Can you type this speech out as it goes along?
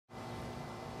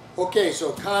Okay,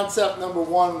 so concept number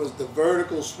one was the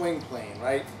vertical swing plane,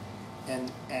 right? And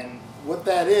what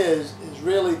that is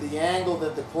really the angle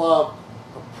that the club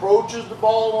approaches the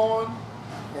ball on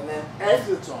and then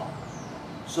exits on.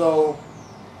 So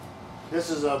this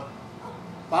is a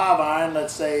 5-iron,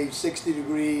 let's say 60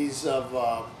 degrees of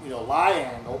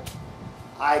lie angle.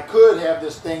 I could have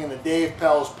this thing in the Dave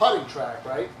Pell's putting track,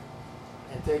 right?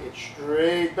 And take it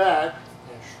straight back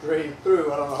and straight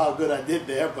through. I don't know how good I did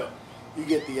there, but you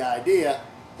get the idea.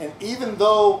 And even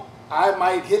though I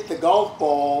might hit the golf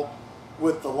ball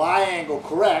with the lie angle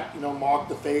correct, mark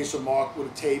the face or mark with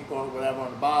a tape or whatever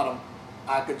on the bottom,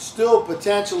 I could still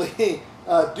potentially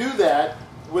do that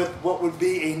with what would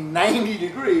be a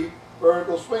 90-degree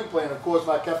vertical swing plane. Of course, if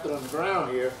I kept it on the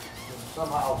ground here and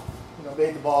somehow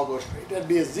made the ball go straight, that'd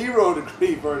be a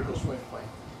 0-degree vertical swing plane.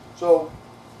 So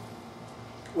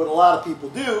what a lot of people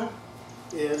do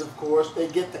is, of course, they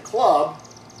get the club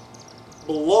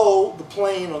below the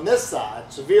plane on this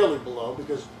side, severely below,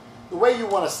 because the way you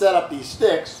want to set up these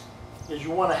sticks is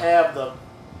you want to have the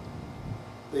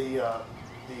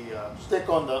stick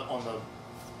on the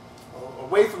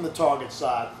away from the target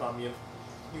side from you.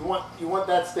 You want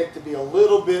that stick to be a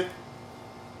little bit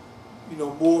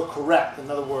more correct.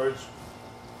 In other words,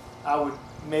 I would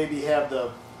maybe have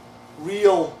the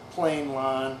real plane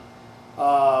line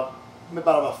about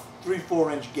a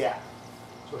 3-4 inch gap.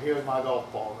 So here's my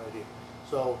golf ball right here.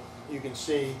 So you can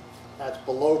see that's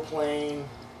below plane.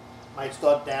 Might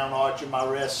start down arching my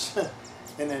wrists,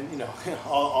 and then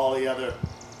all the other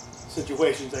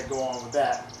situations that go on with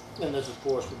that. And this, of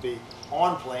course, would be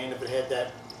on plane if it had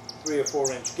that 3 or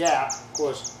 4 inch gap. Of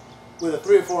course, with a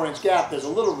 3 or 4 inch gap, there's a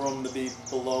little room to be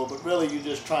below, but really you're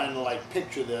just trying to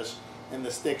picture this, and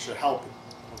the sticks are helping.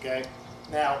 Okay.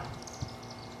 Now,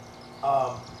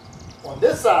 on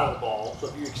this side of the ball, so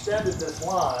if you extended this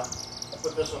line, I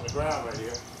put this on the ground right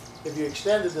here. If you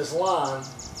extended this line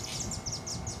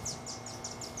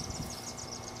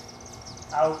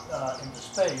out into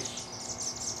space,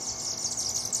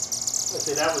 let's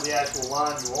say that was the actual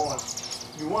line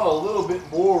you want a little bit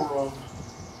more room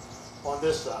on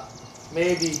this side.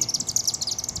 Maybe,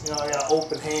 I got an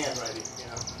open hand right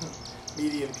here,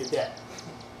 medium cadet,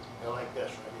 like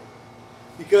this right here.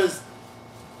 Because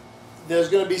there's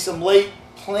going to be some late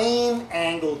plane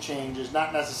angle changes,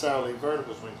 not necessarily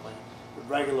vertical swing plane, but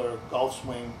regular golf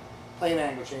swing plane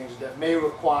angle changes that may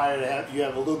require you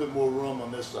have a little bit more room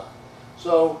on this side.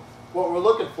 So what we're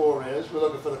looking for is, we're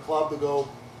looking for the club to go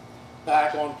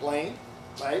back on plane,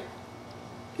 right?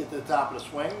 Get to the top of the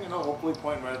swing, hopefully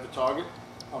pointing right at the target.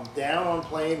 I'm down on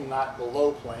plane, not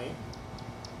below plane.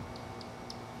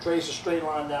 Trace a straight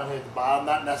line down here at the bottom,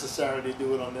 not necessary to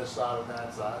do it on this side or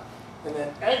that side. And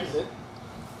then exit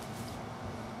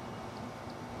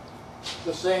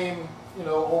the same,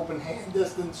 open hand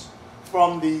distance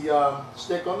from the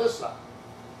stick on this side.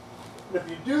 And if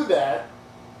you do that,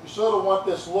 you sort of want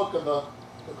this look of the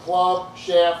club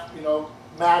shaft,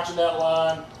 matching that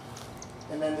line,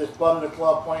 and then this butt of the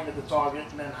club pointing at the target,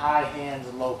 and then high hands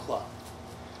and low club.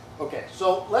 Okay,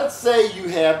 so let's say you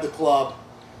have the club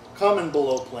coming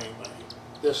below plane right here.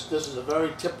 This is a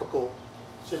very typical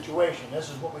situation. This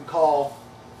is what we call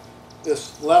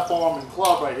this left arm and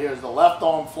club right here is the Left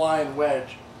Arm Flying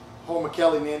Wedge. Homer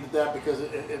Kelly named it that because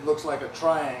it looks like a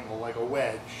triangle, like a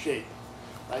wedge shape.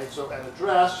 Right? So at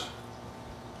address,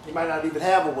 you might not even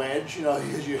have a wedge,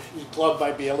 because your club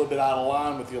might be a little bit out of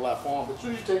line with your left arm. But as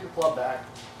soon as you take the club back,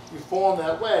 you form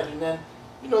that wedge, and then,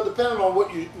 depending on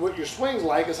what your swing's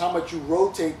like, is how much you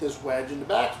rotate this wedge in the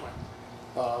backswing.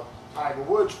 Tiger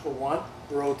Woods, for one,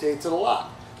 rotates it a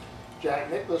lot. Jack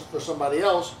Nicklaus, for somebody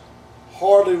else,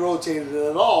 hardly rotated it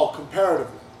at all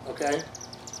comparatively. Okay,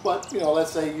 but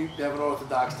let's say you have an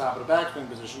orthodox top of the backswing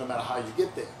position, no matter how you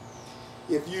get there.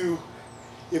 If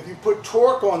you put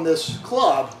torque on this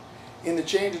club in the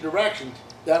change of direction,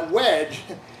 that wedge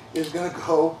is going to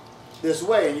go this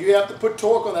way. And you have to put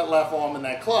torque on that left arm and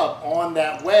that club on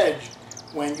that wedge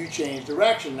when you change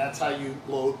direction. That's how you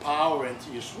load power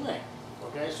into your swing.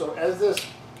 Okay, so as this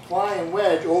flying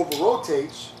wedge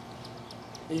over-rotates,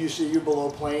 and you see you're below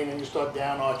plane and you start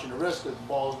down arching the wrist, because the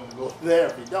ball's going to go there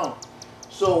if you don't.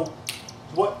 So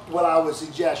what I would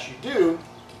suggest you do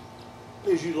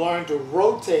is you learn to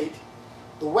rotate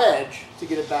the wedge to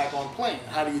get it back on plane.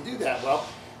 How do you do that? Well,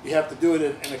 you have to do it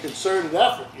in a concerted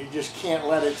effort. You just can't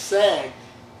let it sag.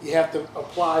 You have to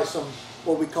apply some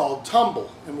what we call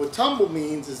tumble. And what tumble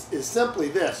means is simply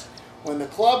this. When the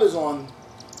club is on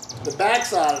the back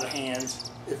side of the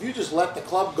hands, if you just let the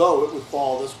club go, it would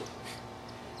fall this way.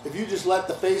 If you just let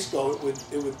the face go, it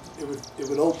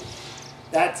would open.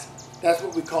 That's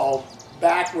what we call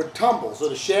backward tumble. So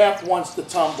the shaft wants to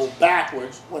tumble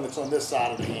backwards when it's on this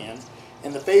side of the hands,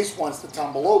 and the face wants to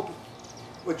tumble open.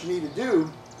 What you need to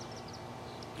do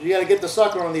is you got to get the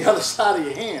sucker on the other side of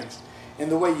your hands.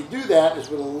 And the way you do that is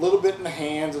with a little bit in the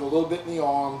hands and a little bit in the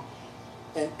arm,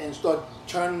 and start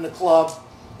turning the club.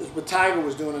 This is what Tiger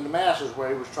was doing in the Masters, where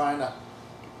he was trying to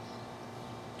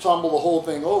tumble the whole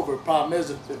thing over. The problem is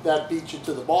if that beats you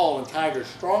to the ball and Tiger's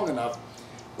strong enough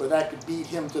where that could beat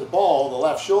him to the ball, the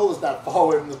left shoulder's not far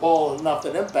away from the ball enough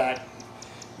that impact,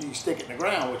 you stick it in the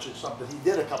ground, which is something he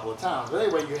did a couple of times. But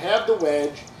anyway, you have the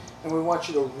wedge, and we want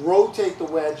you to rotate the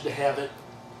wedge to have it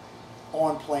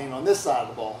on plane on this side of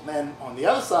the ball. And then on the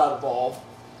other side of the ball,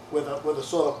 with a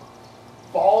sort of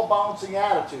ball bouncing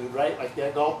attitude, right? Like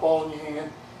that golf ball in your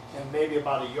hand, and maybe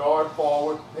about a yard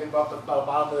forward, maybe about the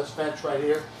bottom of this fence right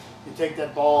here. You take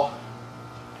that ball,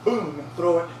 boom, and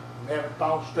throw it, and have it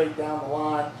bounce straight down the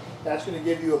line. That's going to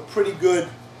give you a pretty good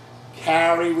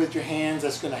carry with your hands.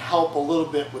 That's going to help a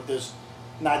little bit with this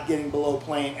not getting below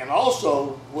plane. And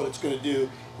also what it's going to do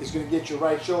is going to get your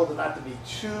right shoulder not to be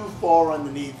too far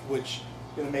underneath, which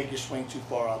is going to make you swing too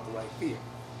far out the right field.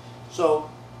 So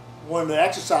one of the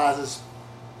exercises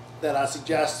that I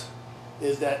suggest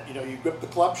is that you grip the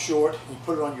club short, and you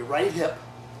put it on your right hip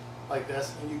like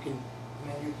this, and then you can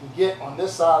get on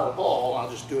this side of the ball. I'll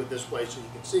just do it this way so you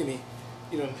can see me.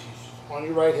 On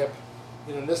your right hip,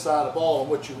 this side of the ball, and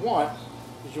what you want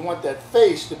is you want that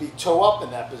face to be toe up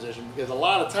in that position, because a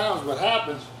lot of times what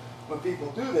happens when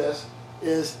people do this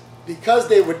is because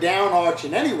they were down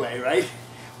arching anyway, right?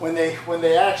 When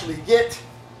they actually get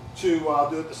to,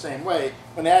 I'll do it the same way,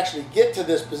 when they actually get to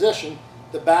this position,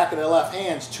 the back of their left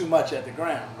hand's too much at the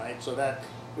ground, right? So that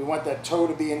we want that toe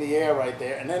to be in the air right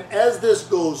there. And then as this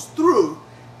goes through,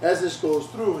 and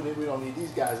then we don't need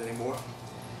these guys anymore,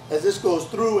 as this goes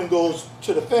through and goes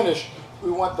to the finish, we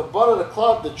want the butt of the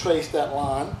club to trace that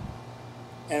line,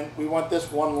 and we want this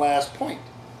one last point.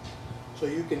 So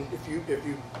you can, if you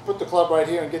put the club right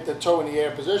here and get the toe in the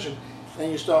air position,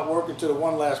 then you start working to the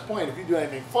one last point. If you do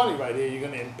anything funny right here, you're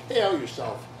going to impale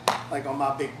yourself, like on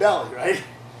my big belly, right?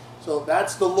 So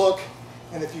that's the look,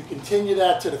 and if you continue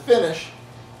that to the finish,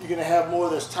 you're going to have more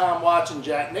of this Tom Watson,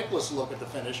 Jack Nicklaus look at the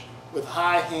finish with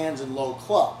high hands and low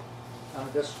club. Now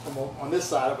this, on this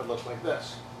side of it looks like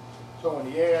this. So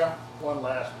in the air, one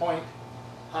last point,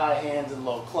 high hands and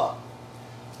low club.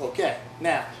 Okay,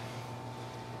 now,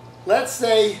 let's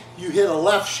say you hit a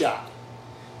left shot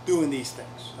doing these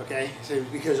things, okay? So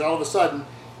because all of a sudden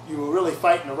you were really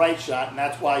fighting the right shot, and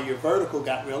that's why your vertical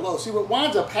got real low. See, what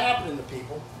winds up happening to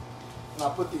people, and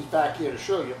I'll put these back here to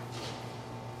show you,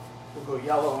 we'll go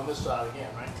yellow on this side again,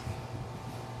 right,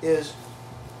 is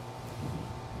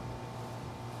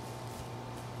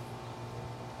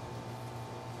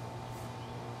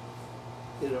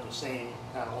get it on the same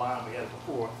kind of line we had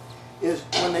before, is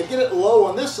when they get it low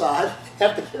on this side, they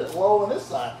have to get it low on this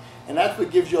side. And that's what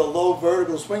gives you a low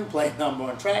vertical swing plane number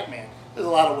on TrackMan. There's a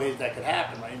lot of ways that could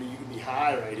happen, right? I mean, you can be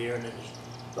high right here and then just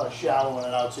start shallowing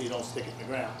it out so you don't stick it in the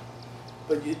ground.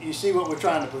 But you see what we're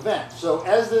trying to prevent. So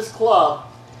as this club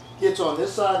gets on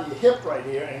this side of your hip right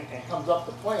here and comes up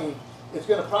the plane, it's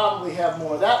going to probably have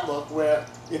more of that look, where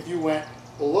if you went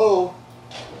below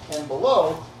and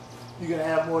below, you're going to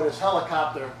have more of this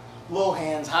helicopter, low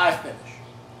hands, high finish.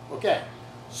 Okay,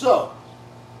 so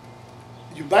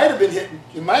you might have been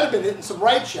hitting some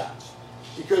right shots,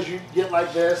 because you get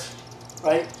like this,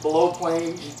 right, below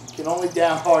plane. You can only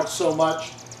down hard so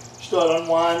much. You start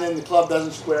unwinding, the club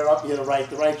doesn't square up. You hit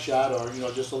the right shot, or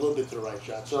just a little bit to the right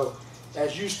shot. So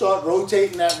as you start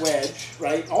rotating that wedge,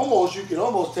 right, you can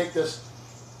almost take this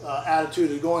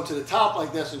attitude of going to the top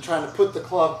like this and trying to put the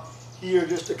club here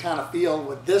just to kind of feel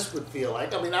what this would feel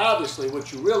like. I mean, obviously,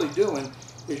 what you're really doing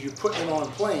is you're putting it on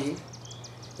plane,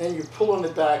 then you're pulling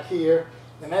it back here,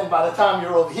 and then by the time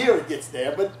you're over here, it gets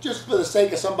there. But just for the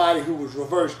sake of somebody who was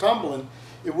reverse tumbling,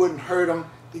 it wouldn't hurt them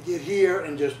to get here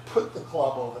and just put the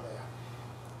club over there.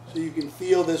 So you can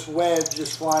feel this wedge,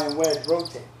 this flying wedge,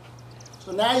 rotate.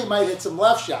 So now you might hit some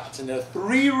left shots, and there are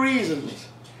 3 reasons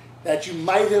that you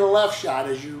might hit a left shot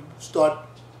as you start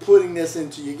putting this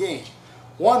into your game.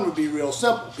 One would be real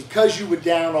simple. Because you were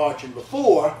down arching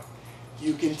before,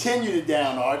 you continue to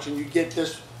down arch, and you get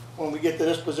this, when we get to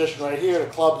this position right here, the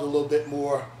club's a little bit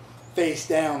more face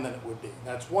down than it would be.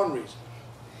 That's one reason.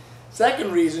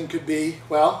 Second reason could be,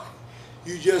 well,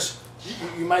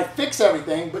 you might fix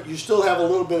everything, but you still have a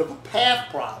little bit of a path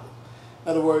problem.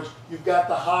 In other words, you've got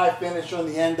the high finish on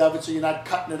the end of it, so you're not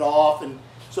cutting it off. And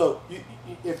so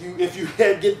if you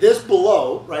get this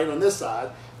below, right, on this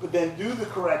side, but then do the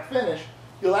correct finish,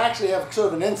 you'll actually have sort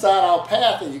of an inside-out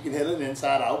path, and you can hit an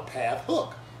inside-out path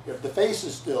hook if the face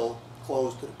is still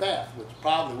closed to the path, which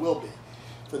probably will be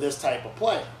for this type of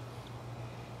play.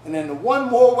 And then the one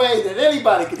more way that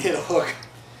anybody can hit a hook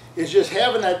is just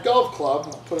having that golf club.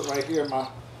 I'll put it right here in my,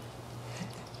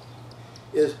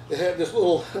 is to have this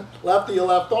little lefty or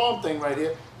left arm thing right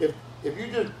here. If you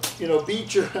just, you know,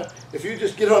 if you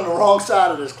just get on the wrong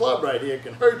side of this club right here, it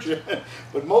can hurt you.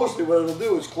 But mostly what it'll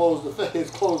do is close the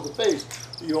face.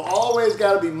 You always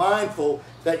got to be mindful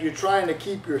that you're trying to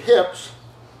keep your hips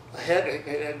ahead,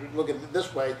 look at it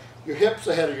this way, your hips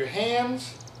ahead of your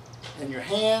hands and your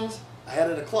hands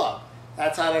ahead of the club.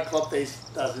 That's how that club face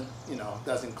doesn't, you know,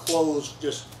 doesn't close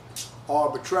just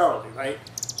arbitrarily, right?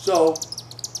 So,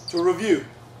 to review,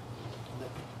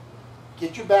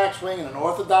 get your backswing in an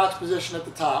orthodox position at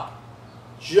the top,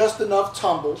 just enough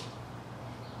tumble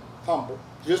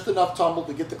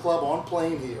to get the club on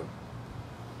plane here.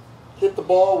 Hit the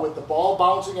ball with the ball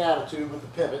bouncing attitude with the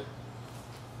pivot.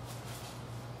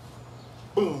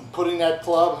 Boom, putting that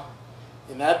club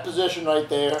in that position right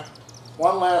there.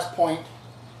 One last point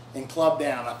and club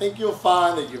down. I think you'll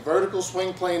find that your vertical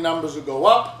swing plane numbers will go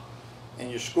up and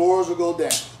your scores will go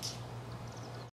down.